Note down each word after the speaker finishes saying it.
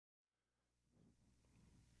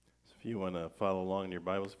If you want to follow along in your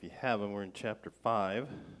Bibles, if you have them, we're in chapter 5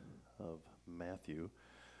 of Matthew.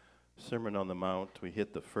 Sermon on the Mount. We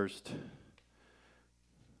hit the first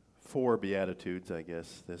 4 Beatitudes, I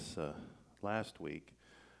guess, this last week.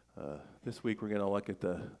 This week we're going to look at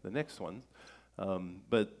the next one.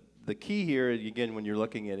 But the key here, again, when you're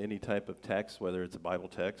looking at any type of text, whether it's a Bible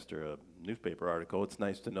text or a newspaper article, it's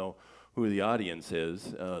nice to know who the audience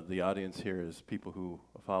is. The audience here is people who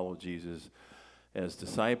follow Jesus as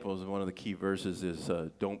disciples, and one of the key verses is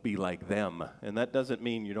don't be like them. And that doesn't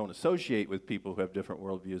mean you don't associate with people who have different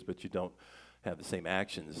worldviews, but you don't have the same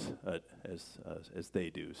actions as they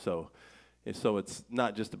do. So it's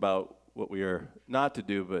not just about what we are not to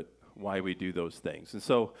do, but why we do those things. And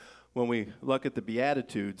so when we look at the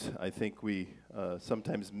Beatitudes, I think we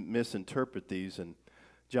sometimes misinterpret these, and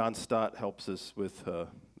John Stott helps us with,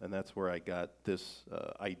 and that's where I got this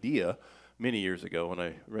idea many years ago when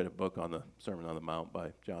I read a book on the Sermon on the Mount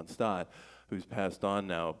by John Stott, who's passed on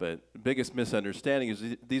now. But the biggest misunderstanding is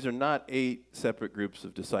these are not 8 separate groups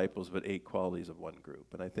of disciples, but 8 qualities of one group.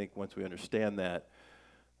 And I think once we understand that,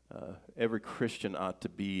 every Christian ought to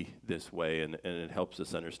be this way, and it helps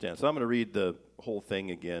us understand. So I'm going to read the whole thing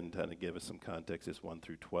again, to kind of give us some context, it's 1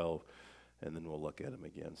 through 12, and then we'll look at them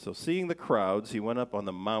again. So seeing the crowds, he went up on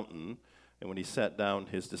the mountain, and when he sat down,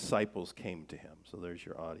 his disciples came to him. So there's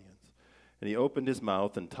your audience. And he opened his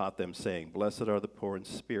mouth and taught them, saying, Blessed are the poor in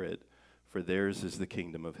spirit, for theirs is the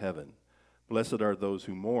kingdom of heaven. Blessed are those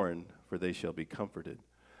who mourn, for they shall be comforted.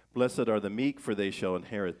 Blessed are the meek, for they shall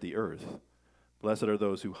inherit the earth. Blessed are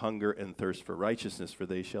those who hunger and thirst for righteousness, for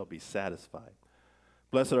they shall be satisfied.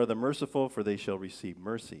 Blessed are the merciful, for they shall receive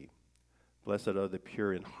mercy. Blessed are the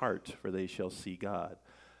pure in heart, for they shall see God.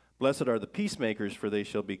 Blessed are the peacemakers, for they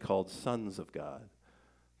shall be called sons of God.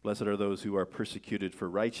 Blessed are those who are persecuted for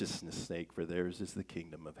righteousness' sake, for theirs is the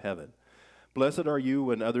kingdom of heaven. Blessed are you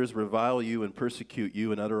when others revile you and persecute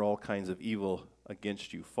you and utter all kinds of evil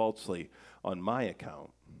against you falsely on my account.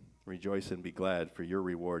 Rejoice and be glad, for your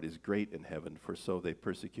reward is great in heaven, for so they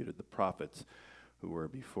persecuted the prophets who were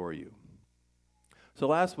before you. So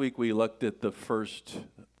last week we looked at the first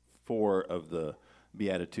 4 of the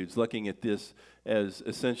Beatitudes, looking at this as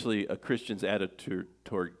essentially a Christian's attitude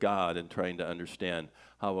toward God and trying to understand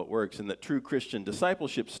how it works, and that true Christian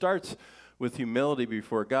discipleship starts with humility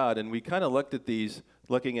before God. And we kind of looked at these,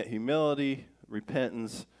 looking at humility,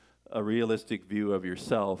 repentance, a realistic view of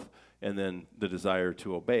yourself, and then the desire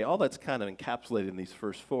to obey. All that's kind of encapsulated in these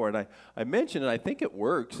first 4. And I mentioned, and I think it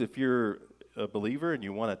works if you're a believer and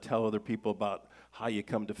you want to tell other people about how you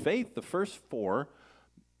come to faith. The first 4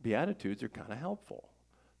 Beatitudes are kind of helpful.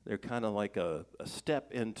 They're kind of like a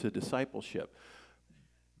step into discipleship.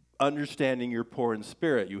 Understanding you're poor in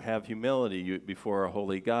spirit, you have humility before a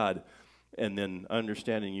holy God, and then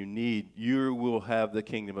understanding you will have the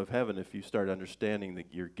kingdom of heaven if you start understanding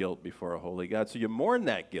your guilt before a holy God. So you mourn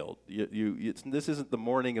that guilt. This isn't the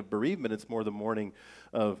mourning of bereavement, it's more the mourning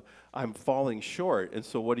of I'm falling short. And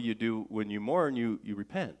so what do you do when you mourn? You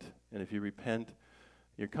repent. And if you repent,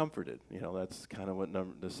 you're comforted. That's kind of what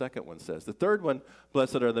the second one says. The third one,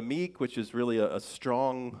 blessed are the meek, which is really a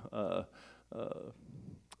strong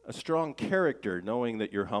character, knowing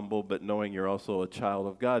that you're humble, but knowing you're also a child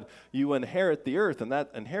of God. You inherit the earth, and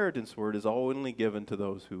that inheritance word is only given to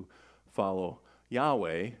those who follow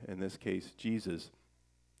Yahweh, in this case, Jesus.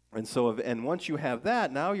 And once you have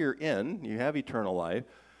that, now you have eternal life.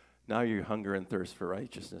 Now you hunger and thirst for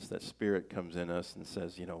righteousness. That Spirit comes in us and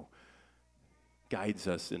says, guides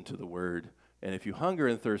us into the Word. And if you hunger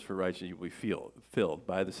and thirst for righteousness, you'll be filled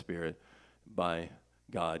by the Spirit, by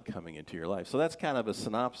God coming into your life. So that's kind of a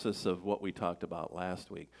synopsis of what we talked about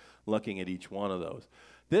last week, looking at each one of those.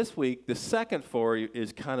 This week, the second 4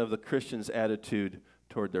 is kind of the Christian's attitude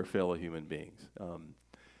toward their fellow human beings.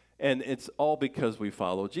 And it's all because we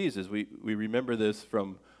follow Jesus. We remember this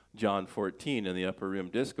from John 14 in the Upper Room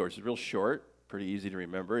Discourse. It's real short, pretty easy to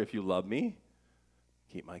remember. If you love me,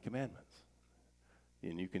 keep my commandments.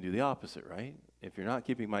 And you can do the opposite, right? If you're not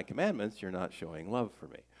keeping my commandments, you're not showing love for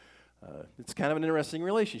me. It's kind of an interesting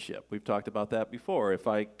relationship. We've talked about that before. If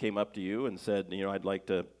I came up to you and said, I'd like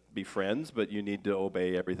to be friends, but you need to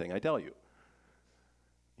obey everything I tell you,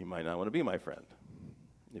 you might not want to be my friend.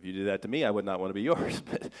 If you do that to me, I would not want to be yours.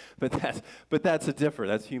 But that's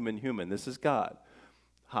that's human. This is God.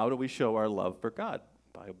 How do we show our love for God?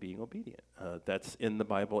 By being obedient. That's in the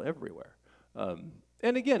Bible everywhere.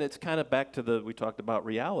 And again, it's kind of back to we talked about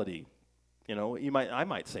reality. I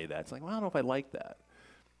might say that. It's like, well, I don't know if I like that.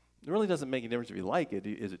 It really doesn't make any difference if you like it.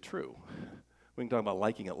 Is it true? We can talk about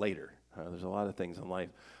liking it later. There's a lot of things in life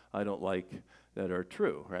I don't like that are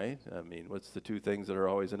true, right? I mean, what's the 2 things that are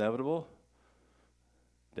always inevitable?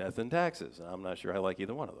 death and taxes. I'm not sure I like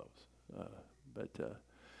either one of those.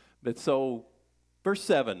 But so, verse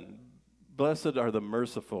 7, blessed are the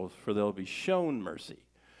merciful, for they'll be shown mercy.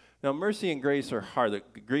 Now, mercy and grace are hard. The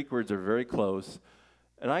Greek words are very close.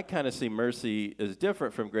 And I kind of see mercy as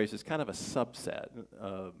different from grace. It's kind of a subset.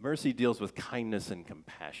 Mercy deals with kindness and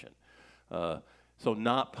compassion. So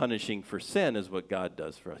not punishing for sin is what God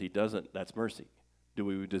does for us. He doesn't, that's mercy. Do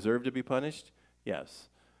we deserve to be punished? Yes.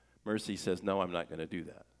 Mercy says, no, I'm not going to do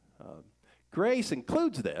that. Grace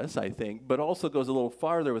includes this, I think, but also goes a little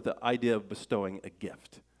farther with the idea of bestowing a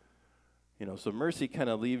gift. So mercy kind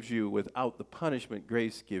of leaves you without the punishment.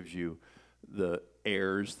 Grace gives you the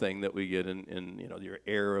heirs thing that we get in you're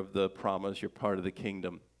heir of the promise, you're part of the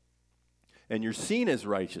kingdom. And you're seen as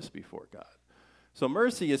righteous before God. So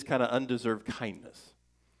mercy is kind of undeserved kindness.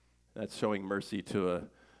 That's showing mercy to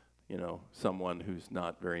someone who's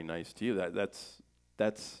not very nice to you. That's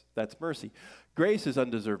mercy. Grace is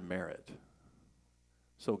undeserved merit.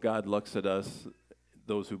 So God looks at us,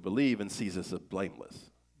 those who believe, and sees us as blameless.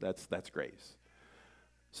 That's grace.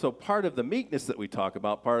 So part of the meekness that we talk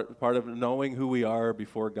about, part of knowing who we are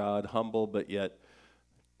before God, humble but yet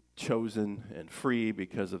chosen and free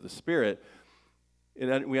because of the Spirit,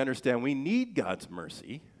 and we understand we need God's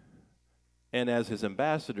mercy, and as His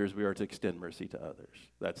ambassadors, we are to extend mercy to others.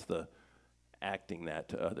 That's the acting that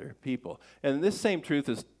to other people. And this same truth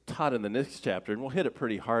is taught in the next chapter, and we'll hit it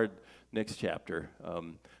pretty hard next chapter.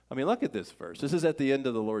 Look at this verse. This is at the end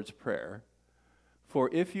of the Lord's Prayer. For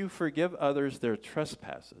if you forgive others their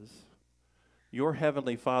trespasses, your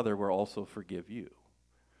heavenly Father will also forgive you.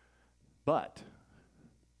 But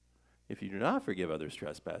if you do not forgive others'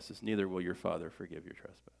 trespasses, neither will your Father forgive your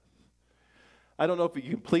trespasses. I don't know if you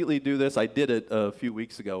completely do this. I did it a few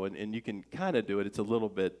weeks ago, and you can kind of do it. It's a little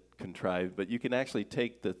bit contrived, but you can actually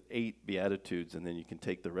take the 8 Beatitudes, and then you can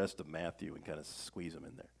take the rest of Matthew and kind of squeeze them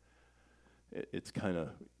in there. It's kind of,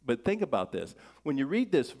 but think about this. When you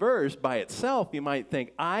read this verse by itself, you might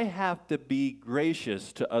think, I have to be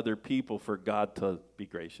gracious to other people for God to be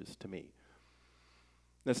gracious to me.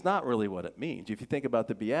 That's not really what it means. If you think about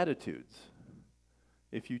the Beatitudes,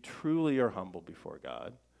 if you truly are humble before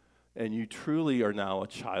God, and you truly are now a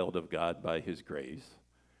child of God by His grace,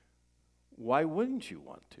 why wouldn't you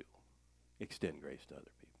want to extend grace to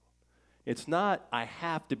other people? It's not, I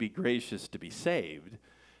have to be gracious to be saved.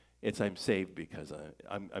 It's I'm saved because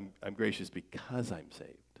I'm gracious because I'm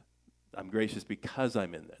saved. I'm gracious because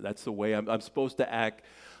I'm in there. That's the way I'm supposed to act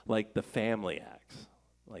like the family acts,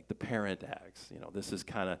 like the parent acts. This is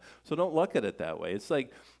kind of, so don't look at it that way. It's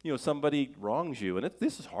like, somebody wrongs you, and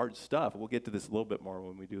this is hard stuff. We'll get to this a little bit more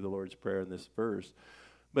when we do the Lord's Prayer in this verse.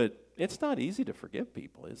 But it's not easy to forgive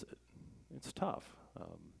people, is it? It's tough.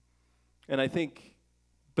 And I think,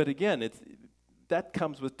 but again, that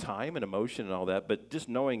comes with time and emotion and all that, but just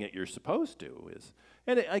knowing that you're supposed to is,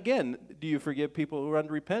 and again, do you forgive people who are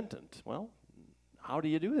unrepentant? Well, how do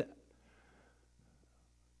you do that?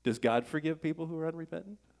 Does God forgive people who are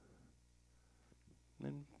unrepentant?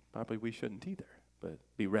 Then probably we shouldn't either, but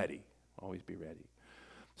be ready. Always be ready.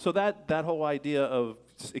 So that whole idea of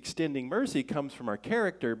extending mercy comes from our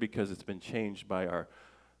character because it's been changed by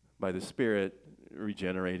the Spirit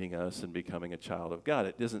regenerating us and becoming a child of God.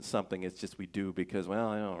 It isn't something it's just we do because, well,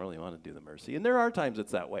 I don't really want to do the mercy. And there are times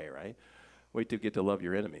it's that way, right? Wait till you get to love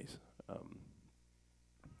your enemies.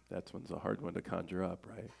 That's one's a hard one to conjure up,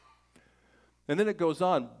 right? And then it goes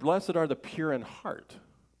on, blessed are the pure in heart.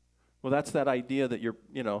 Well, that's that idea that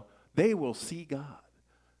they will see God.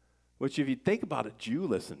 Which if you think about a Jew,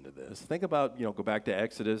 listen to this. Think about, go back to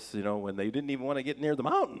Exodus, when they didn't even want to get near the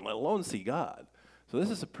mountain, let alone see God. So this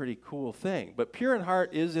is a pretty cool thing. But pure in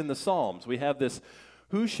heart is in the Psalms. We have this,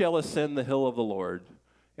 who shall ascend the hill of the Lord,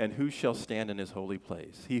 and who shall stand in His holy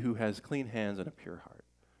place? He who has clean hands and a pure heart,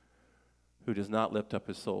 who does not lift up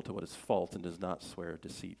his soul to what is false and does not swear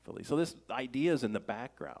deceitfully. So this idea is in the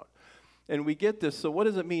background. And we get this, so what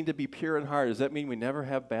does it mean to be pure in heart? Does that mean we never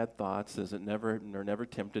have bad thoughts? Does it we're never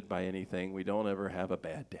tempted by anything? We don't ever have a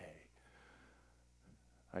bad day?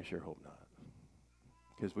 I sure hope not.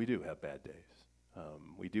 Because we do have bad days.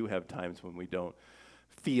 We do have times when we don't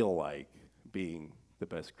feel like being the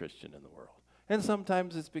best Christian in the world. And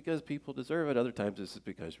sometimes it's because people deserve it. Other times it's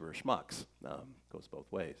because we're schmucks. Goes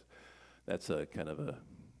both ways. That's a kind of a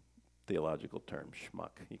theological term,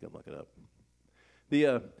 schmuck. You can look it up.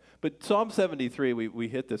 But Psalm 73, we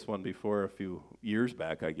hit this one before a few years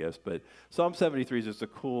back, I guess. But Psalm 73 is just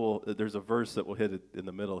there's a verse that we'll hit it in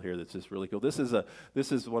the middle here that's just really cool. This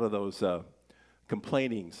is one of those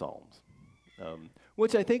complaining psalms,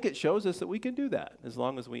 which I think it shows us that we can do that as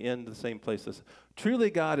long as we end the same place.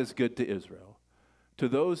 Truly God is good to Israel, To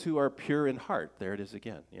those who are pure in heart. There it is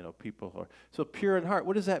again. People who are. So pure in heart,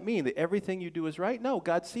 what does that mean? That everything you do is right? No,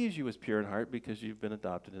 God sees you as pure in heart because you've been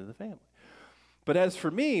adopted into the family. But as for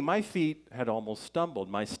me, my feet had almost stumbled.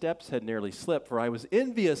 My steps had nearly slipped, for I was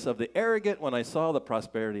envious of the arrogant when I saw the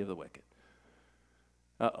prosperity of the wicked.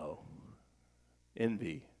 Uh-oh.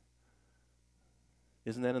 Envy.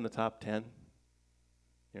 Isn't that in the top 10?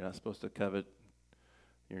 You're not supposed to covet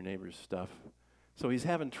your neighbor's stuff. So he's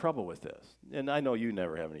having trouble with this. And I know you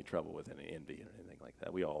never have any trouble with any envy or anything like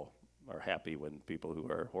that. We all are happy when people who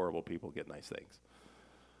are horrible people get nice things.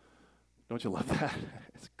 Don't you love that?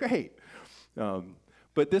 It's great.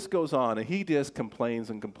 But this goes on, and he just complains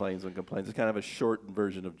and complains and complains. It's kind of a short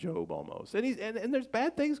version of Job almost. And there's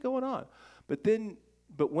bad things going on.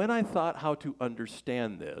 But when I thought how to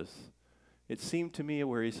understand this, it seemed to me a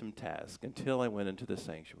wearisome task until I went into the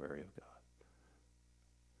sanctuary of God.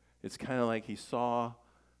 It's kind of like he saw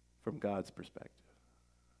from God's perspective.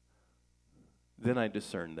 Then I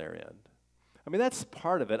discerned their end. I mean, that's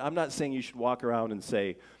part of it. I'm not saying you should walk around and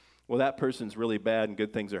say, well, that person's really bad and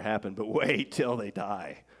good things are happening, but wait till they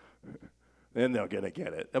die. Then they're going to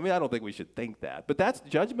get it. I mean, I don't think we should think that. But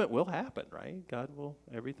judgment will happen, right?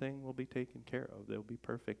 Everything will be taken care of. There will be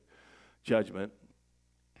perfect judgment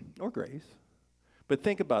or grace. But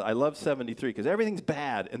think about it. I love 73 because everything's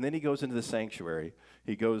bad, and then he goes into the sanctuary.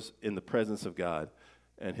 He goes in the presence of God,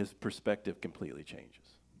 and his perspective completely changes.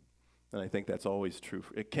 And I think that's always true.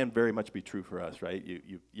 It can very much be true for us, right?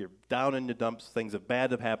 You're down in the dumps, things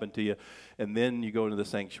bad have happened to you, and then you go into the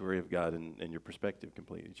sanctuary of God, and your perspective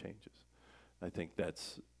completely changes. I think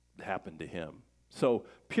that's happened to him. So,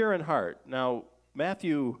 pure in heart. Now,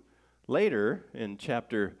 Matthew later in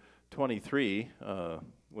chapter 23,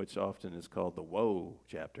 which often is called the woe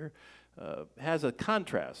chapter, has a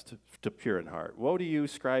contrast to pure in heart. Woe to you,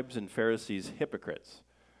 scribes and Pharisees, hypocrites!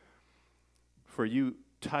 For you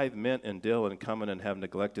tithe mint and dill and cumin and have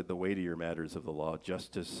neglected the weightier matters of the law,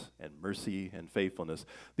 justice and mercy and faithfulness.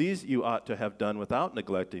 These you ought to have done without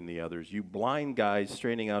neglecting the others. You blind guides,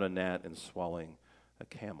 straining out a gnat and swallowing a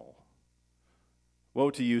camel. Woe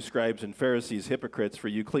to you, scribes and Pharisees, hypocrites, for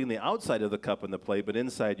you clean the outside of the cup and the plate, but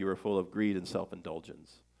inside you are full of greed and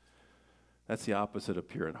self-indulgence. That's the opposite of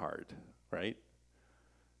pure in heart, right?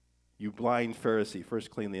 You blind Pharisee, first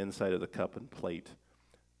clean the inside of the cup and plate,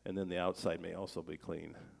 and then the outside may also be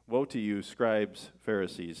clean. Woe to you, scribes,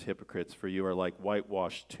 Pharisees, hypocrites, for you are like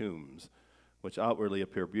whitewashed tombs, which outwardly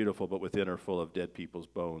appear beautiful, but within are full of dead people's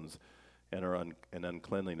bones and are and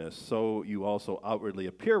uncleanliness. So you also outwardly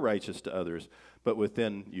appear righteous to others, but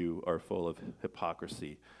within you are full of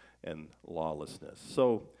hypocrisy and lawlessness.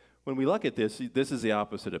 So when we look at this is the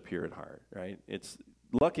opposite of pure in heart, right? It's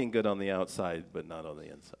looking good on the outside, but not on the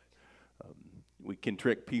inside. We can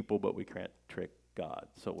trick people, but we can't trick God.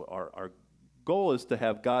 So our goal is to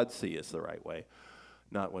have God see us the right way,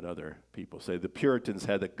 not what other people say. The Puritans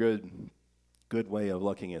had a good way of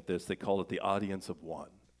looking at this. They called it the audience of one.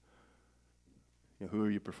 Who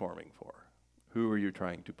are you performing for? Who are you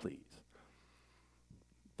trying to please?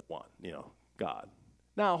 The one, God.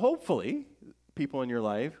 Now, hopefully, people in your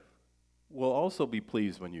life will also be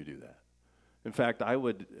pleased when you do that. In fact, I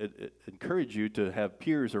would encourage you to have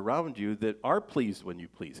peers around you that are pleased when you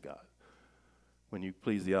please God. When you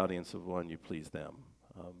please the audience of one, you please them.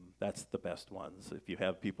 That's the best ones. If you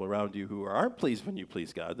have people around you who aren't pleased when you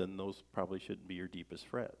please God, then those probably shouldn't be your deepest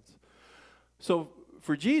friends. So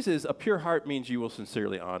for Jesus, a pure heart means you will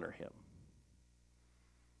sincerely honor him.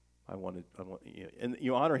 And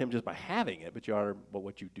you honor him just by having it, but you honor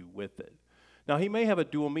what you do with it. Now, he may have a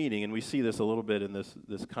dual meaning, and we see this a little bit in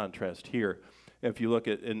this contrast here. If you look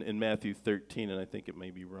at in Matthew 13, and I think it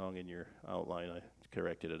may be wrong in your outline, I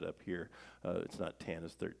corrected it up here. It's not 10,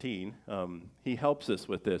 it's 13. He helps us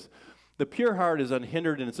with this. The pure heart is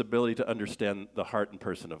unhindered in its ability to understand the heart and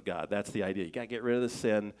person of God. That's the idea. You got to get rid of the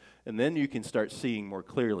sin, and then you can start seeing more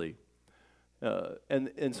clearly.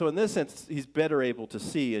 And so in this sense, he's better able to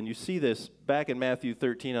see. And you see this back in Matthew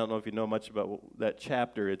 13. I don't know if you know much about that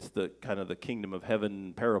chapter. It's the kind of the kingdom of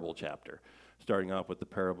heaven parable chapter, starting off with the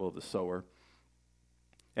parable of the sower.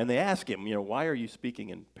 And they ask him, why are you speaking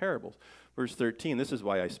in parables? Verse 13, this is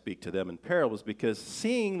why I speak to them in parables, because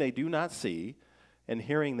seeing they do not see, and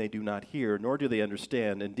hearing they do not hear, nor do they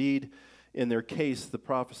understand. Indeed, in their case, the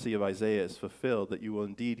prophecy of Isaiah is fulfilled, that you will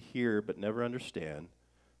indeed hear but never understand.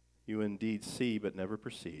 You indeed see but never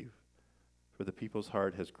perceive. For the people's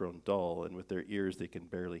heart has grown dull, and with their ears they can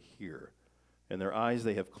barely hear. And their eyes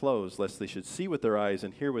they have closed, lest they should see with their eyes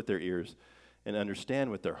and hear with their ears, and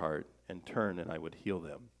understand with their heart, and turn, and I would heal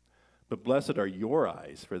them. But blessed are your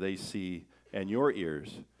eyes, for they see, and your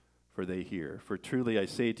ears, for they hear. For truly I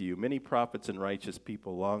say to you, many prophets and righteous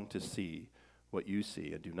people long to see what you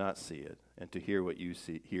see and do not see it, and to hear what you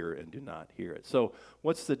hear and do not hear it. So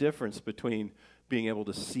what's the difference between being able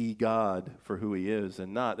to see God for who he is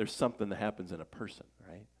and not? There's something that happens in a person,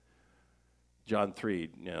 right? John 3,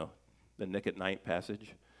 the Nick at night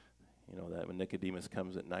passage, that when Nicodemus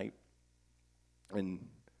comes at night, and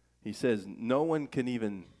he says, no one can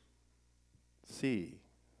even see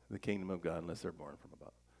the kingdom of God unless they're born from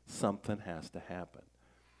above. Something has to happen.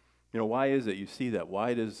 Why is it you see that?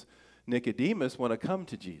 Why does Nicodemus want to come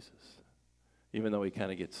to Jesus? Even though he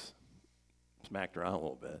kind of gets smacked around a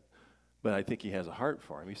little bit. But I think he has a heart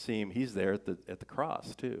for him. You see him, he's there at the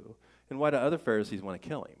cross too. And why do other Pharisees want to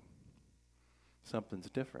kill him? Something's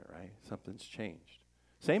different, right? Something's changed.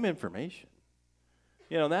 Same information.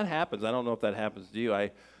 That happens. I don't know if that happens to you.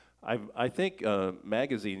 I think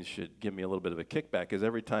magazines should give me a little bit of a kickback, because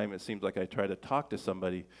every time it seems like I try to talk to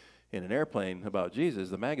somebody in an airplane about Jesus,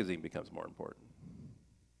 the magazine becomes more important.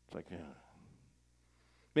 It's like,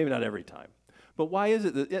 maybe not every time. But why is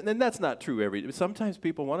it that, and that's not true sometimes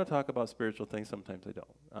people want to talk about spiritual things, sometimes they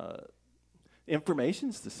don't.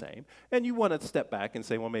 Information's the same, and you want to step back and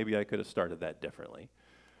say, well, maybe I could have started that differently.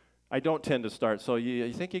 I don't tend to start, so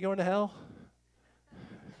you think you're going to hell?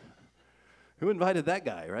 Who invited that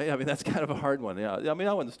guy, right? I mean, that's kind of a hard one. Yeah,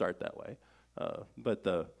 I wouldn't start that way.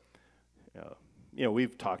 But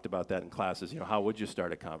we've talked about that in classes. How would you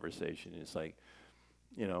start a conversation? It's like,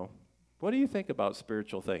 what do you think about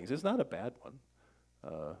spiritual things? It's not a bad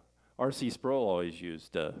one. R.C. Sproul always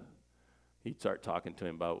used, he'd start talking to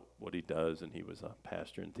him about what he does, and he was a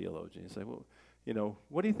pastor and theologian. He'd say, well,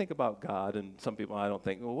 what do you think about God? And some people, I don't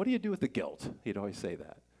think, well, what do you do with the guilt? He'd always say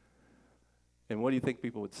that. And what do you think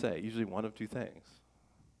people would say? Usually one of two things.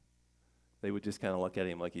 They would just kind of look at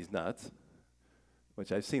him like he's nuts,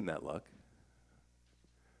 which I've seen that look.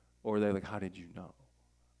 Or they're like, how did you know?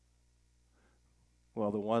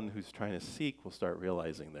 Well, the one who's trying to seek will start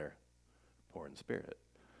realizing they're poor in spirit.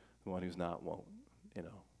 The one who's not won't,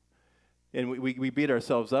 And we beat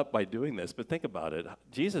ourselves up by doing this, but think about it.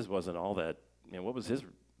 Jesus wasn't all that, what was his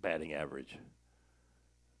batting average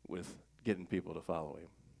with getting people to follow him?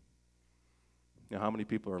 How many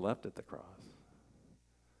people are left at the cross?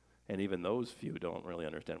 And even those few don't really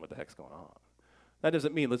understand what the heck's going on. That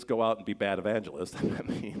doesn't mean let's go out and be bad evangelists.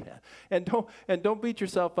 And don't beat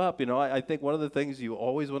yourself up. I think one of the things you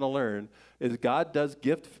always want to learn is God does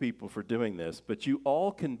gift people for doing this, but you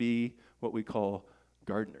all can be what we call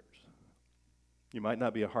gardeners. You might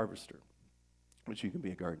not be a harvester, but you can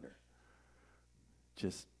be a gardener.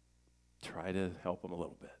 Just try to help them a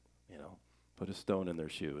little bit. Put a stone in their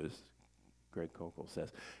shoe, as Greg Kokel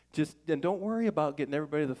says. And don't worry about getting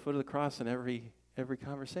everybody to the foot of the cross in every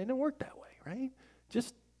conversation. It don't work that way, right?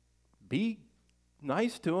 Just be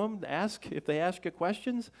nice to them. Ask if they ask you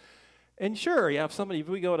questions. And sure, if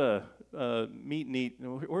we go to meet and eat,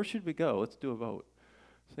 where should we go? Let's do a vote.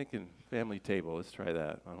 I was thinking family table. Let's try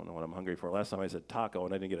that. I don't know what I'm hungry for. Last time I said taco,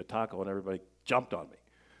 and I didn't get a taco, and everybody jumped on me.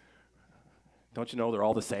 Don't you know they're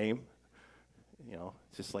all the same?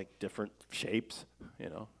 It's just like different shapes,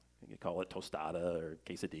 You call it tostada or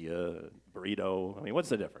quesadilla, burrito. What's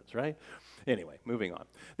the difference, right? Anyway, moving on.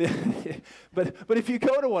 But if you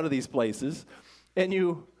go to one of these places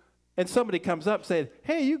and somebody comes up saying,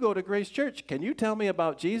 hey, you go to Grace Church, can you tell me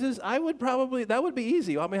about Jesus? That would be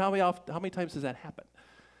easy. How many times does that happen?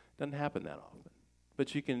 Doesn't happen that often.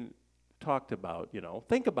 But you can talk about,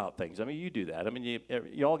 think about things. You do that.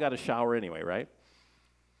 You all got a shower anyway, right?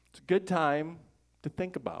 It's a good time to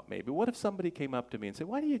think about maybe. What if somebody came up to me and said,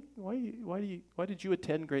 why did you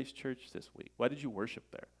attend Grace Church this week? Why did you worship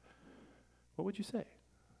there? What would you say?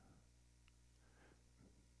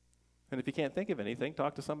 And if you can't think of anything,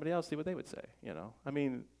 talk to somebody else, see what they would say,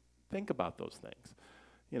 think about those things.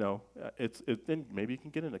 Then maybe you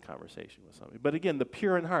can get in a conversation with somebody. But again, the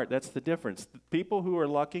pure in heart, that's the difference. The people who are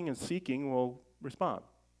looking and seeking will respond.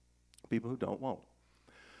 People who don't won't.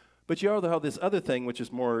 But you also have this other thing, which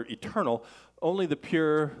is more eternal. Only the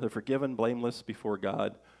pure, the forgiven, blameless before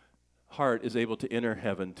God heart is able to enter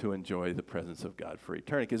heaven to enjoy the presence of God for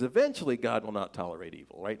eternity. Because eventually God will not tolerate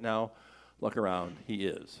evil. Right now, look around, he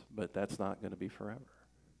is. But that's not going to be forever.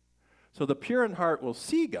 So the pure in heart will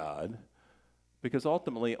see God, because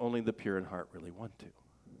ultimately only the pure in heart really want to.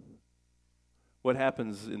 What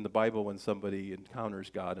happens in the Bible when somebody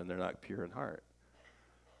encounters God and they're not pure in heart?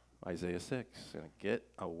 Isaiah 6, get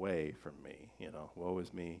away from me, woe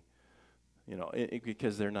is me,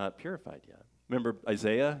 because they're not purified yet. Remember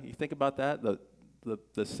Isaiah? You think about that?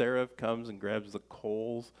 The seraph comes and grabs the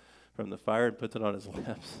coals from the fire and puts it on his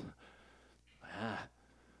lips.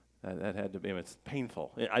 That had to be, it's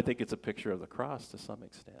painful. I think it's a picture of the cross to some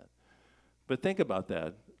extent. But think about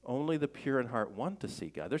that. Only the pure in heart want to see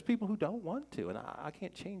God. There's people who don't want to, and I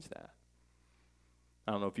can't change that.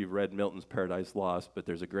 I don't know if you've read Milton's Paradise Lost, but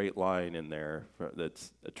there's a great line in there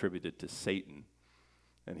that's attributed to Satan.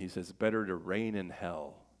 And he says, better to reign in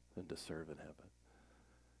hell than to serve in heaven.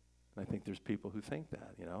 And I think there's people who think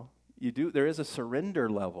that, There is a surrender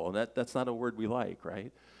level, and that's not a word we like,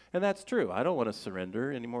 right? And that's true. I don't want to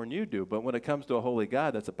surrender any more than you do, but when it comes to a holy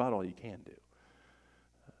God, that's about all you can do.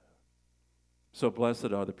 So blessed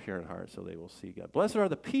are the pure in heart, so they will see God. Blessed are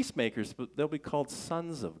the peacemakers, but they'll be called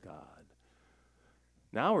sons of God.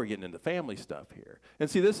 Now we're getting into family stuff here. And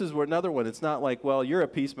see, this is where another one, it's not like, well, you're a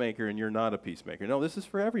peacemaker and you're not a peacemaker. No, this is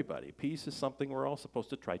for everybody. Peace is something we're all supposed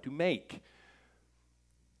to try to make.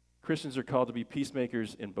 Christians are called to be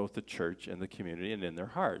peacemakers in both the church and the community and in their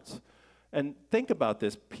hearts. And think about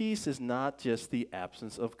this. Peace is not just the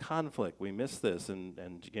absence of conflict. We miss this. And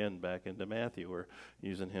again, back into Matthew, we're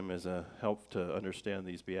using him as a help to understand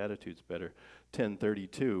these Beatitudes better.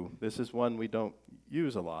 10:32. This is one we don't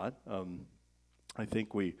use a lot. I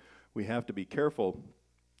think we have to be careful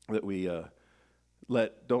that we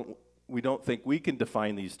don't think we can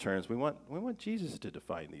define these terms. We want Jesus to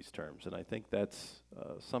define these terms, and I think that's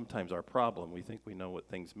sometimes our problem. We think we know what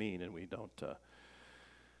things mean, and we don't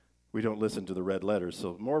listen to the red letters.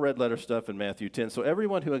 So more red letter stuff in Matthew 10. So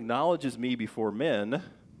everyone who acknowledges me before men,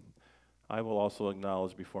 I will also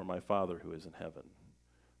acknowledge before my Father who is in heaven.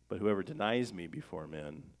 But whoever denies me before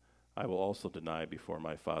men, I will also deny before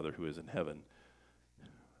my Father who is in heaven.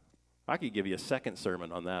 I could give you a second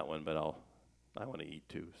sermon on that one, but I want to eat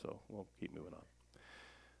too, so we'll keep moving on.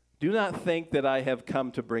 Do not think that I have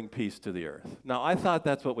come to bring peace to the earth. Now, I thought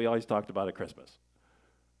that's what we always talked about at Christmas.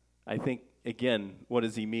 I think, again, what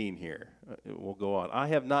does he mean here? We'll go on. I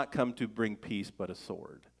have not come to bring peace, but a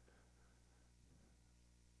sword.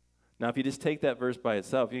 Now, if you just take that verse by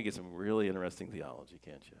itself, you can get some really interesting theology,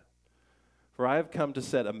 can't you? For I have come to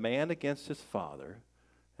set a man against his father,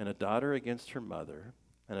 and a daughter against her mother,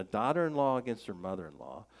 and a daughter-in-law against her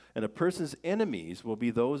mother-in-law, and a person's enemies will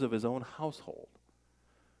be those of his own household.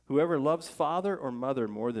 Whoever loves father or mother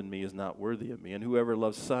more than me is not worthy of me, and whoever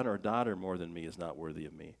loves son or daughter more than me is not worthy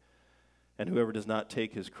of me. And whoever does not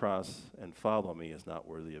take his cross and follow me is not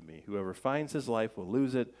worthy of me. Whoever finds his life will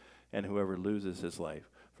lose it, and whoever loses his life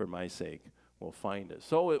for my sake will find it.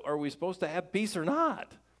 So are we supposed to have peace or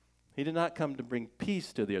not? He did not come to bring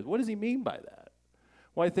peace to the earth. What does he mean by that?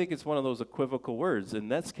 Well, I think it's one of those equivocal words. In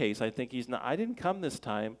this case, I think I didn't come this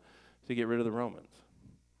time to get rid of the Romans.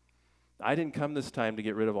 I didn't come this time to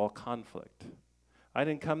get rid of all conflict. I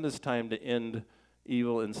didn't come this time to end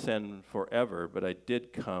evil and sin forever, but I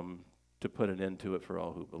did come to put an end to it for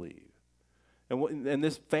all who believe. And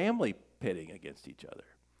this family pitting against each other.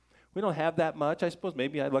 We don't have that much. I suppose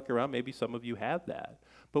maybe I look around, maybe some of you have that.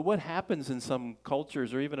 But what happens in some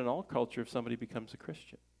cultures, or even in all culture, if somebody becomes a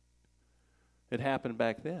Christian? It happened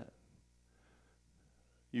back then.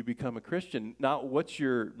 You become a Christian. Now, what's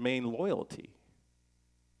your main loyalty?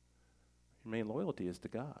 Your main loyalty is to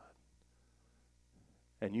God.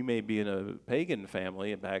 And you may be in a pagan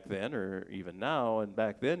family back then, or even now, and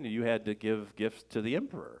back then you had to give gifts to the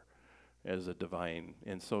emperor as a divine.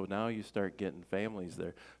 And so now you start getting families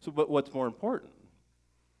there. So, but what's more important?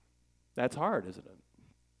 That's hard, isn't it?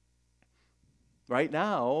 Right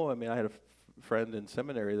now, I mean, I had a friend in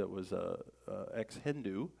seminary that was a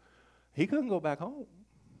ex-Hindu. He couldn't go back home.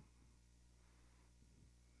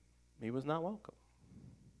 He was not welcome,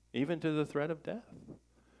 even to the threat of death.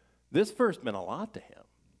 This verse meant a lot to him.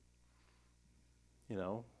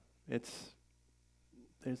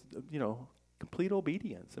 There's complete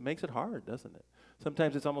obedience. It makes it hard, doesn't it?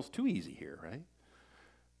 Sometimes it's almost too easy here, right?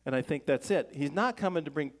 And I think that's it. He's not coming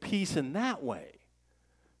to bring peace in that way.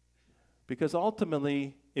 Because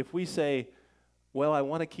ultimately, if we say, well, I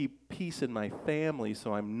want to keep peace in my family,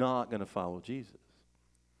 so I'm not going to follow Jesus.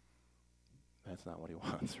 That's not what he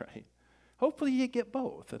wants, right? Hopefully you get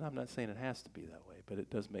both, and I'm not saying it has to be that way, but it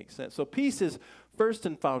does make sense. So peace is first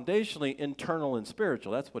and foundationally internal and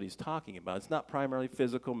spiritual. That's what he's talking about. It's not primarily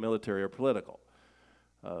physical, military, or political.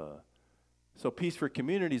 So peace for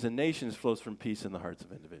communities and nations flows from peace in the hearts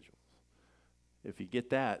of individuals. If you get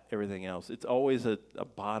that, everything else, it's always a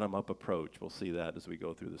bottom-up approach. We'll see that as we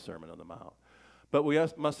go through the Sermon on the Mount. But we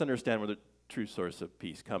must understand where the true source of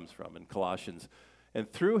peace comes from. In Colossians,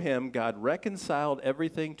 and through him, God reconciled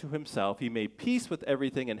everything to himself. He made peace with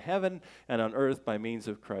everything in heaven and on earth by means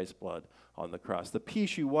of Christ's blood on the cross. The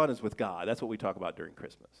peace you want is with God. That's what we talk about during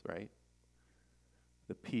Christmas, right?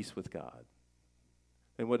 The peace with God.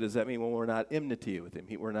 And what does that mean? Well, we're not enmity with him.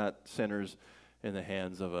 We're not sinners in the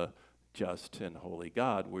hands of a just and holy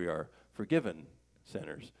God. We are forgiven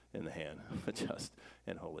sinners in the hand of a just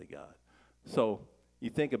and holy God. So you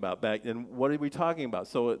think about back, and what are we talking about?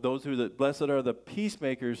 So those who blessed are the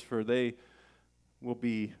peacemakers, for they will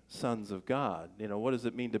be sons of God. You know, what does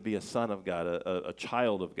it mean to be a son of God, a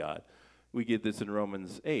child of God? We get this in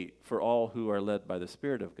Romans 8. For all who are led by the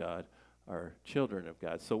Spirit of God are children of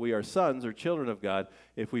God. So we are sons or children of God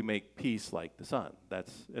if we make peace like the Son.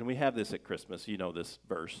 And we have this at Christmas. You know this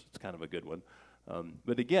verse. It's kind of a good one.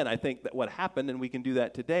 But again, I think that what happened, and we can do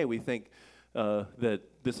that today, we think that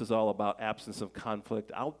this is all about absence of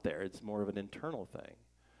conflict out there. It's more of an internal thing.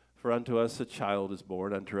 For unto us a child is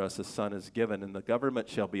born, unto us a son is given, and the government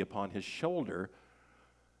shall be upon his shoulder.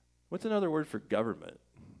 What's another word for government?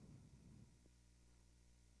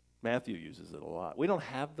 Matthew uses it a lot. We don't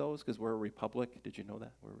have those because we're a republic. Did you know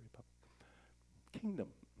that? We're a republic. Kingdom.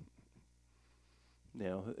 You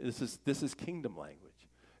know, this is kingdom language.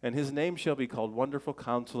 And his name shall be called Wonderful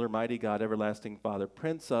Counselor, Mighty God, Everlasting Father,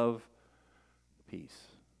 Prince of Peace.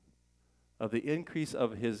 Of the increase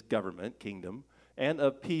of his government, kingdom, and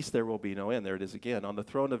of peace there will be no end. There it is again. On the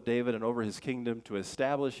throne of David and over his kingdom, to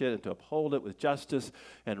establish it and to uphold it with justice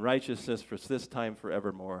and righteousness for this time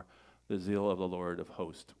forevermore. The zeal of the Lord of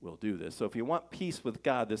hosts will do this. So if you want peace with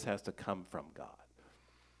God, this has to come from God.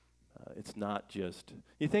 It's not just,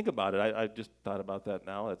 you think about it, I just thought about that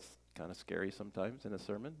now. It's kind of scary sometimes in a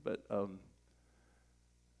sermon, but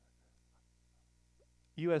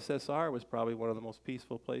USSR was probably one of the most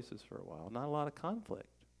peaceful places for a while. Not a lot of conflict.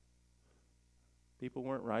 People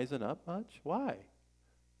weren't rising up much. Why?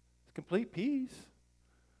 It's complete peace.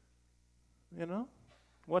 You know?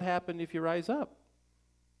 What happened if you rise up?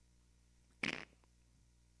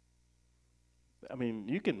 I mean,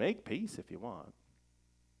 you can make peace if you want.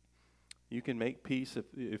 You can make peace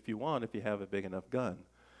if you want, if you have a big enough gun.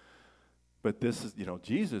 But this is,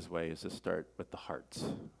 Jesus' way is to start with the hearts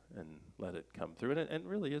and let it come through. And it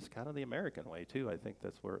really is kind of the American way, too. I think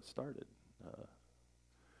that's where it started.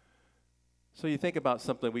 So you think about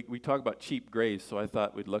something, we talk about cheap grace, so I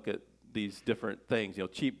thought we'd look at these different things.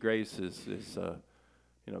 Cheap grace is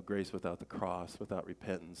grace without the cross, without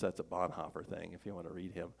repentance. That's a Bonhoeffer thing, if you want to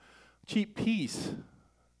read him. Cheap peace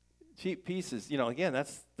is, again,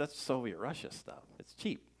 that's Soviet Russia stuff. It's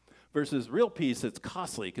cheap. Versus real peace, it's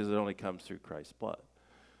costly because it only comes through Christ's blood.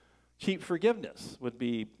 Cheap forgiveness would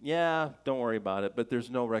be, don't worry about it, but there's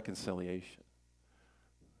no reconciliation.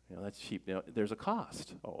 That's cheap. There's a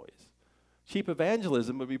cost always. Cheap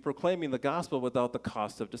evangelism would be proclaiming the gospel without the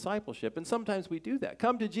cost of discipleship. And sometimes we do that.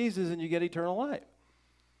 Come to Jesus and you get eternal life.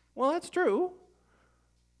 Well, that's true.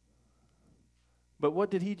 But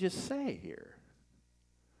what did he just say here?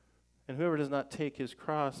 And whoever does not take his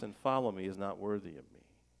cross and follow me is not worthy of me.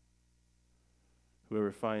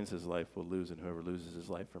 Whoever finds his life will lose, and whoever loses his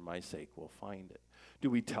life for my sake will find it. Do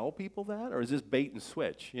we tell people that, or is this bait and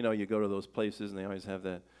switch? You go to those places and they always have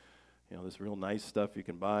that, this real nice stuff you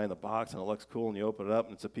can buy in the box, and it looks cool, and you open it up,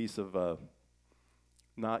 and it's a piece of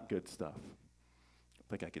not good stuff. I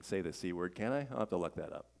think I could say the C word, can I? I'll have to look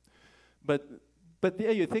that up. But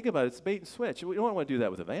you think about it, it's bait and switch. We don't want to do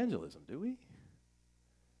that with evangelism, do we?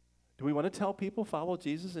 Do we want to tell people, follow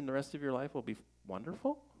Jesus, and the rest of your life will be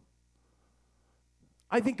wonderful?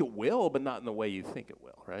 I think it will, but not in the way you think it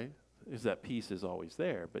will, right? Is that peace is always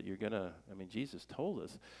there, but you're going to, Jesus told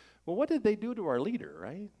us. Well, what did they do to our leader,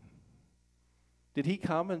 right? Did he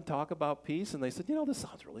come and talk about peace? And they said, this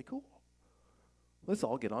sounds really cool. Let's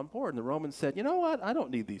all get on board. And the Romans said, you know what? I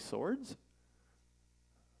don't need these swords.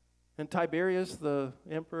 And Tiberius, the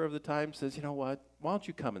emperor of the time, says, you know what? Why don't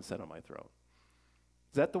you come and sit on my throne?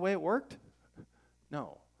 Is that the way it worked?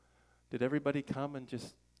 No. Did everybody come and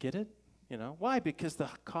just get it? Why? Because the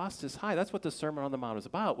cost is high. That's what the Sermon on the Mount is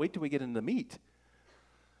about. Wait till we get into the meat.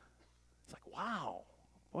 It's like, wow.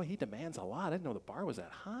 Boy, he demands a lot. I didn't know the bar was that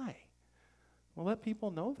high. Well, let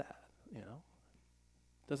people know that,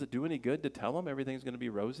 Does it do any good to tell them everything's going to be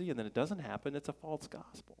rosy and then it doesn't happen? It's a false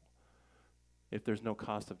gospel if there's no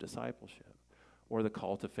cost of discipleship or the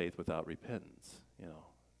call to faith without repentance.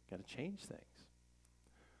 Got to change things.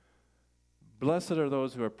 Blessed are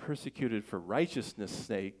those who are persecuted for righteousness'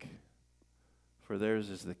 sake, for theirs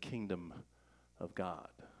is the kingdom of God.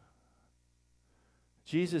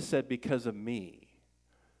 Jesus said, because of me.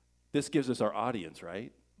 This gives us our audience,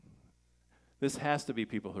 right? This has to be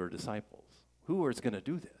people who are disciples. Who is going to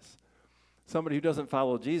do this? Somebody who doesn't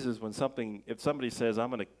follow Jesus, if somebody says,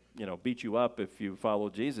 I'm going to, beat you up if you follow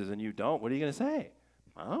Jesus and you don't, what are you going to say?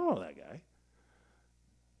 I don't know that guy.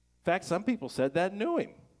 In fact, some people said that and knew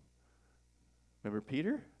him. Remember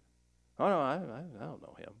Peter? Oh, no, I don't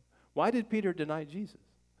know him. Why did Peter deny Jesus?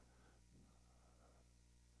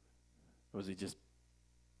 Was he just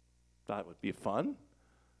thought it would be fun?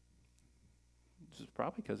 This is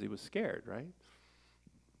probably because he was scared, right?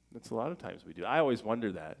 That's a lot of times we do. I always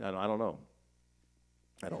wonder that. I don't know.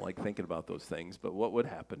 I don't like thinking about those things, but what would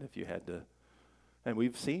happen if you had to, and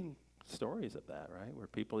we've seen stories of that, right? Where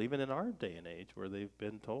people, even in our day and age, where they've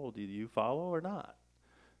been told, do you follow or not?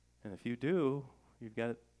 And if you do, you've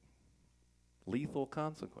got lethal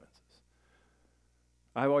consequences.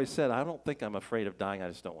 I've always said, I don't think I'm afraid of dying, I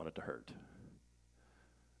just don't want it to hurt.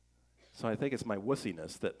 So I think it's my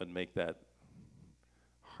wussiness that would make that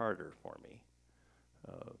harder for me.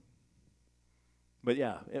 But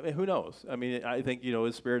yeah, who knows? I mean, I think,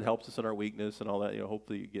 His Spirit helps us in our weakness and all that.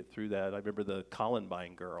 Hopefully you get through that. I remember the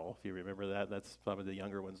Columbine girl, if you remember that. That's probably the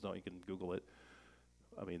younger ones don't. You can Google it.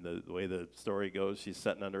 I mean, the way the story goes, she's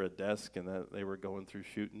sitting under a desk, and they were going through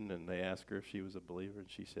shooting, and they asked her if she was a believer,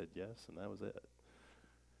 and she said yes, and that was it.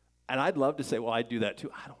 And I'd love to say, well, I'd do that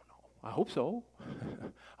too. I don't know. I hope so.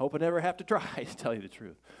 I hope I never have to try, to tell you the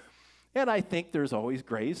truth. And I think there's always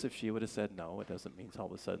grace. If she would have said no, it doesn't mean all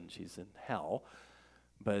of a sudden she's in hell.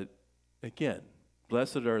 But again,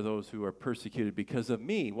 blessed are those who are persecuted because of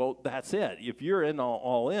me. Well, that's it. If you're in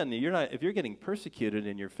all in, if you're getting persecuted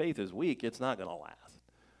and your faith is weak, it's not going to last.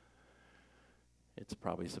 It's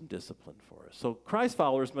probably some discipline for us. So Christ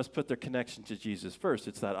followers must put their connection to Jesus first.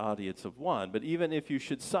 It's that audience of one. But even if you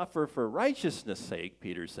should suffer for righteousness' sake,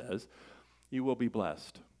 Peter says, you will be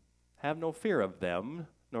blessed. Have no fear of them,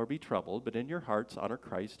 nor be troubled, but in your hearts honor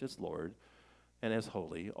Christ as Lord and as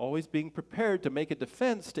holy, always being prepared to make a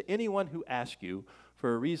defense to anyone who asks you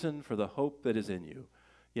for a reason for the hope that is in you.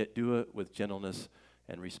 Yet do it with gentleness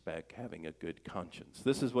and respect, having a good conscience.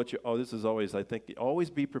 This is this is always, I think, always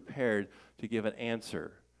be prepared to give an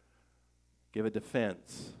answer, give a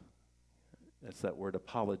defense. That's that word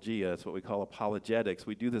apologia. That's what we call apologetics.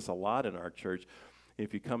 We do this a lot in our church.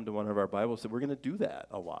 If you come to one of our Bible studies, we're going to do that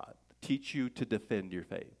a lot. Teach you to defend your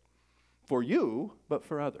faith. For you, but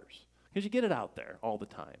for others. Because you get it out there all the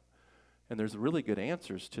time. And there's really good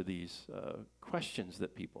answers to these questions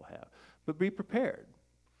that people have. But be prepared.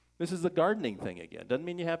 This is the gardening thing again. Doesn't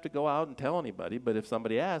mean you have to go out and tell anybody, but if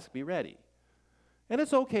somebody asks, be ready. And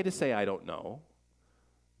it's okay to say, I don't know.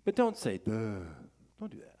 But don't say, duh.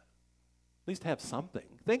 Don't do that. At least have something.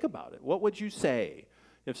 Think about it. What would you say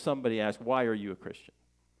if somebody asked, why are you a Christian?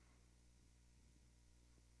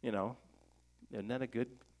 Isn't that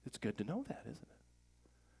it's good to know that, isn't it?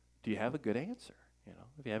 Do you have a good answer?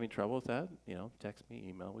 If you're having trouble with that, text me,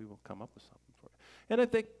 email, we will come up with something for you. And I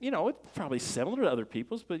think, it's probably similar to other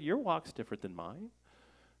people's, but your walk's different than mine.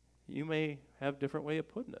 You may have a different way of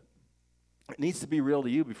putting it. It needs to be real to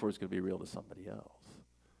you before it's going to be real to somebody else.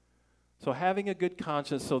 So having a good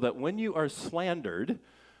conscience so that when you are slandered,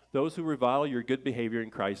 those who revile your good behavior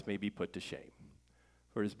in Christ may be put to shame.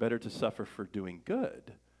 For it is better to suffer for doing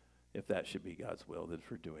good, if that should be God's will, than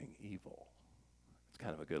for doing evil. It's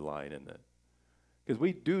kind of a good line, isn't it? Because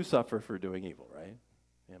we do suffer for doing evil, right?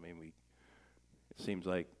 I mean, it seems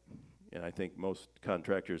like, and I think most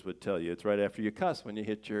contractors would tell you, it's right after you cuss when you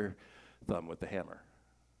hit your thumb with the hammer.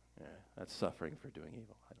 Yeah, that's suffering for doing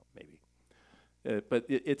evil. But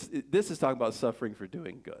this is talking about suffering for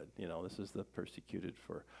doing good. This is the persecuted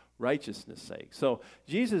for righteousness' sake. So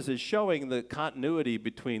Jesus is showing the continuity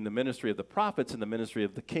between the ministry of the prophets and the ministry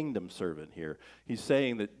of the kingdom servant here. He's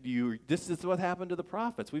saying that this is what happened to the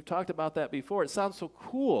prophets. We've talked about that before. It sounds so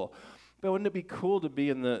cool. But wouldn't it be cool to be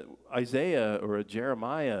in the Isaiah or a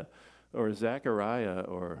Jeremiah or a Zechariah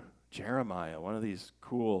or Jeremiah, one of these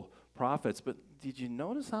cool prophets? But did you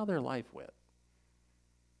notice how their life went?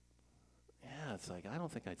 Yeah, it's like, I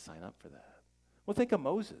don't think I'd sign up for that. Well, think of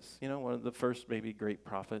Moses, one of the first maybe great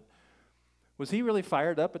prophet. Was he really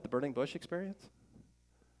fired up at the burning bush experience?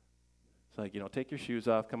 It's like, take your shoes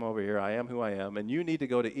off, come over here, I am who I am, and you need to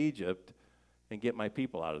go to Egypt and get my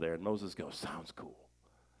people out of there. And Moses goes, sounds cool.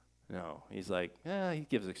 No, he's like, he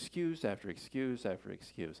gives excuse after excuse after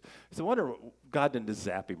excuse. It's a wonder God didn't just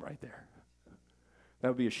zap him right there. That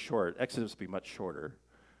would be Exodus would be much shorter.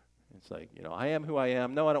 It's like, I am who I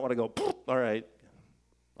am. No, I don't want to go, all right,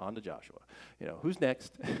 on to Joshua. Who's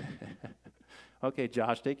next? Okay,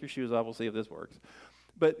 Josh, take your shoes off. We'll see if this works.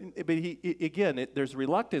 But there's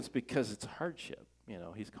reluctance because it's hardship.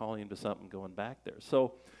 He's calling him to something going back there.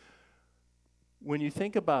 So when you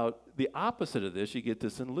think about the opposite of this, you get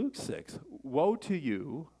this in Luke 6. Woe to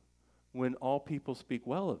you when all people speak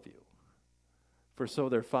well of you, for so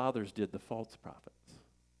their fathers did the false prophets.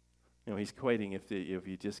 He's equating if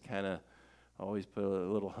you just kind of always put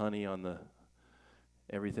a little honey on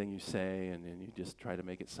everything you say, and then you just try to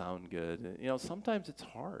make it sound good. Sometimes it's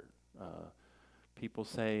hard. People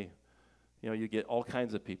say, You know, you get all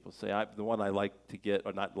kinds of people say, the one I like to get,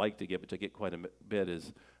 or not like to get, but I get quite a bit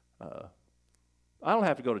is, I don't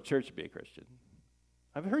have to go to church to be a Christian.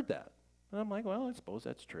 I've heard that. And I'm like, well, I suppose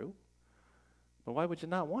that's true. But why would you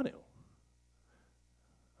not want to?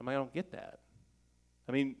 I mean, I don't get that.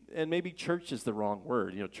 I mean, and maybe church is the wrong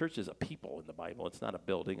word. You know, church is a people in the Bible. It's not a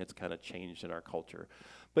building. It's kind of changed in our culture.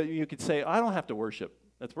 But you could say, I don't have to worship.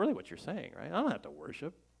 That's really what you're saying, right? I don't have to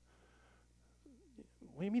worship.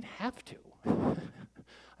 What do you mean have to?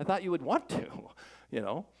 I thought you would want to, you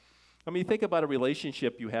know? I mean, think about a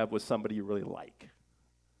relationship you have with somebody you really like.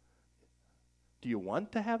 Do you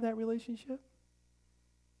want to have that relationship?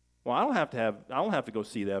 Well, I don't have to go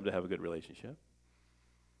see them to have a good relationship.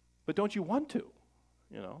 But don't you want to,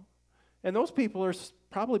 you know? And those people are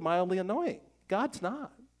probably mildly annoying. God's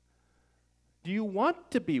not. Do you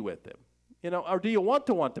want to be with him? You know, or do you want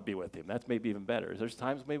to be with him? That's maybe even better. There's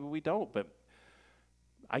times maybe we don't, but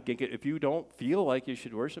I think if you don't feel like you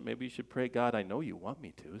should worship, maybe you should pray, God, I know you want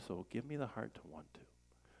me to, so give me the heart to want to.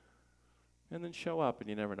 And then show up, and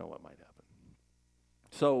you never know what might happen.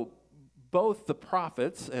 So both the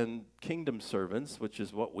prophets and kingdom servants, which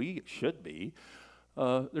is what we should be,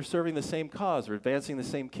 they're serving the same cause. They're advancing the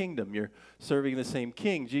same kingdom. You're serving the same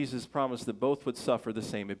king. Jesus promised that both would suffer the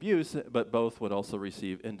same abuse, but both would also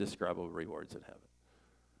receive indescribable rewards in heaven.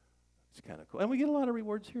 It's kind of cool. And we get a lot of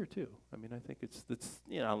rewards here, too. I mean, I think it's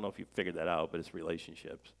you know, I don't know if you figured that out, but it's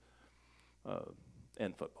relationships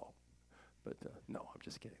and football. But no, I'm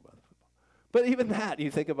just kidding about the football. But even that,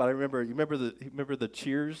 you think about it. You remember the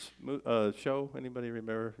Cheers show? Anybody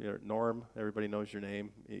remember? You know, Norm, everybody knows your name.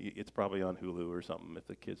 It's probably on Hulu or something if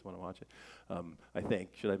the kids want to watch it. I think.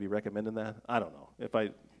 Should I be recommending that? I don't know. If I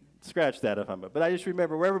scratch that if I'm, but I just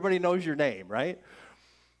remember where everybody knows your name, right?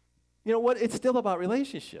 You know what? It's still about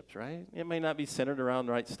relationships, right? It may not be centered around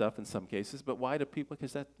the right stuff in some cases, but why do people?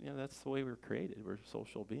 Because that's the way we're created. We're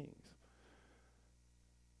social beings.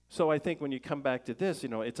 So I think when you come back to this, you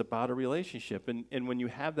know, it's about a relationship. And when you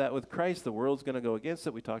have that with Christ, the world's going to go against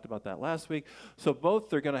it. We talked about that last week. So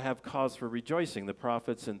both are going to have cause for rejoicing, the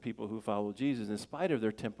prophets and people who follow Jesus, in spite of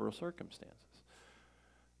their temporal circumstances,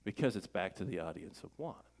 because it's back to the audience of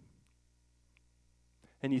one.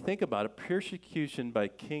 And you think about it, persecution by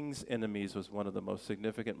king's enemies was one of the most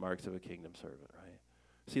significant marks of a kingdom servant, right?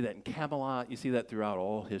 See that in Camelot. You see that throughout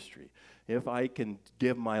all history. If I can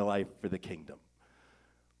give my life for the kingdom.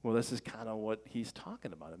 Well, this is kind of what he's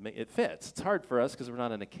talking about. It fits. It's hard for us because we're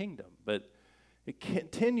not in a kingdom, but it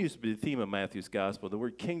continues to be the theme of Matthew's gospel. The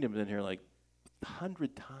word kingdom is in here like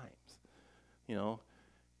 100 times, you know.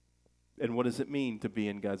 And what does it mean to be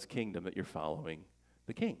in God's kingdom, that you're following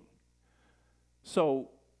the king? So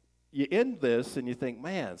you end this and you think,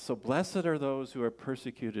 man, so blessed are those who are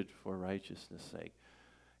persecuted for righteousness' sake.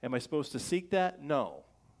 Am I supposed to seek that? No.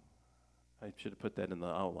 I should have put that in the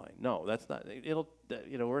outline. No, that's not.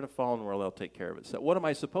 We're in a fallen world. I'll take care of it. So what am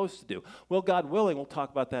I supposed to do? Well, God willing, we'll talk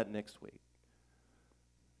about that next week.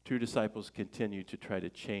 True disciples continue to try to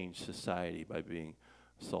change society by being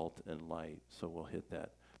salt and light. So we'll hit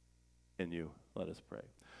that in you. Let us pray.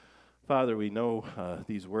 Father, we know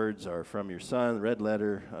these words are from your Son, red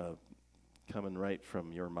letter, coming right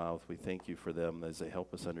from your mouth. We thank you for them as they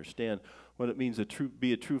help us understand what it means to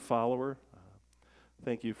be a true follower.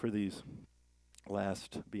 Thank you for these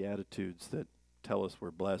last Beatitudes that tell us we're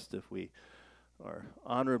blessed if we are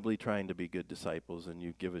honorably trying to be good disciples, and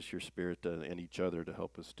you give us your Spirit and each other to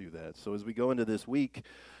help us do that. So as we go into this week,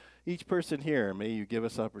 each person here, may you give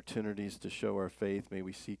us opportunities to show our faith. May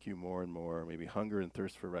we seek you more and more. May we hunger and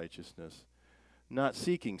thirst for righteousness, not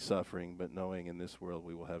seeking suffering, but knowing in this world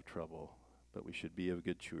we will have trouble. But we should be of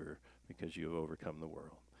good cheer because you have overcome the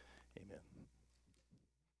world. Amen.